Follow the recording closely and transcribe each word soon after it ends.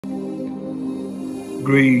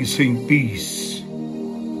Grace and peace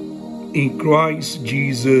in Christ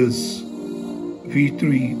Jesus,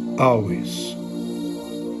 victory always.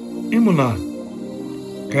 Emuna,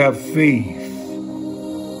 have faith,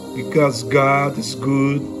 because God is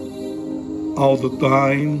good all the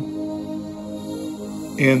time,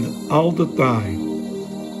 and all the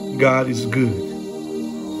time God is good.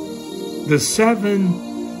 The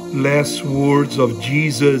 7 last words of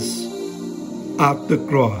Jesus at the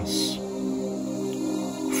cross.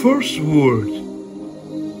 First word,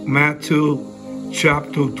 Matthew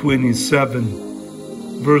chapter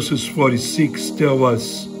 27, verses 46 tell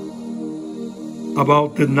us,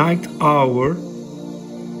 about the 9th hour,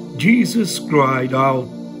 Jesus cried out,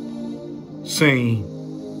 saying,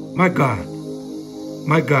 my God,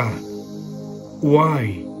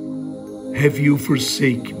 why have you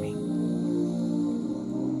forsaken me?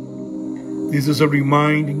 This is a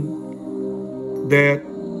reminding that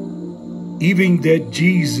even that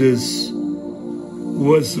Jesus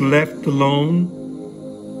was left alone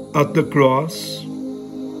at the cross,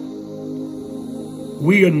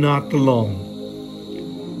 we are not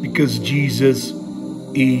alone, because Jesus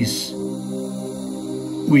is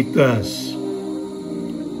with us.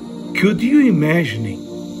 Could you imagine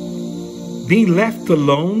being left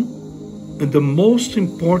alone in the most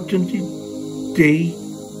important day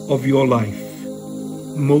of your life,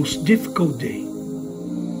 most difficult day?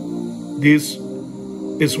 This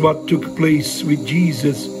is what took place with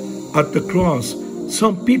Jesus at the cross.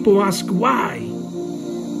 Some people ask why?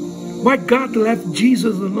 Why God left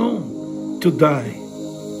Jesus alone to die?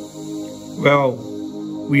 Well,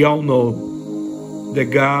 we all know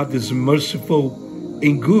that God is merciful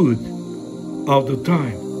and good all the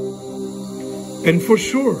time. And for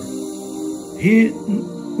sure, He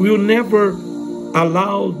will never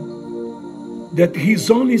allow that His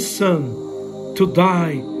only Son to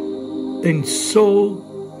die in so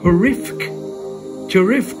terrific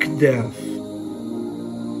death.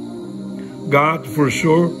 God for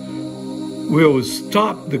sure will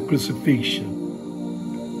stop the crucifixion.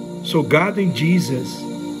 So God and Jesus,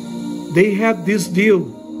 they had this deal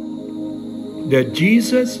that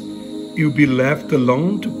Jesus will be left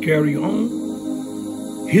alone to carry on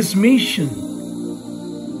His mission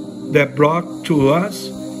that brought to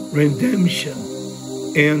us redemption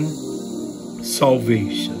and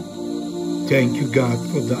salvation. Thank you, God,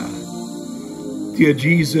 for that. Dear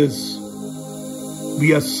Jesus,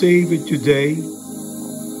 we are saved today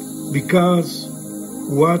because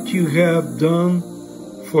what you have done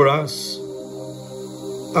for us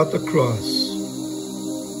at the cross.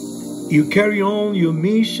 You carry on your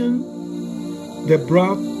mission that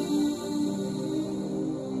brought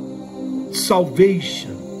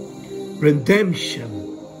salvation, redemption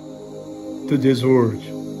to this world.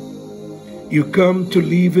 You come to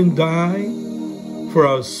live and die for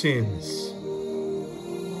our sins.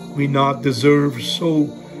 We not deserve so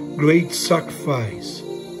great sacrifice,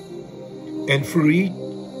 and for it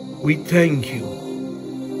we thank you.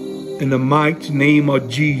 In the mighty name of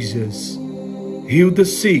Jesus, heal the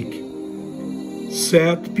sick,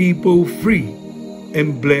 set people free,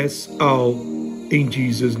 and bless all in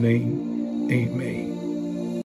Jesus' name. Amen.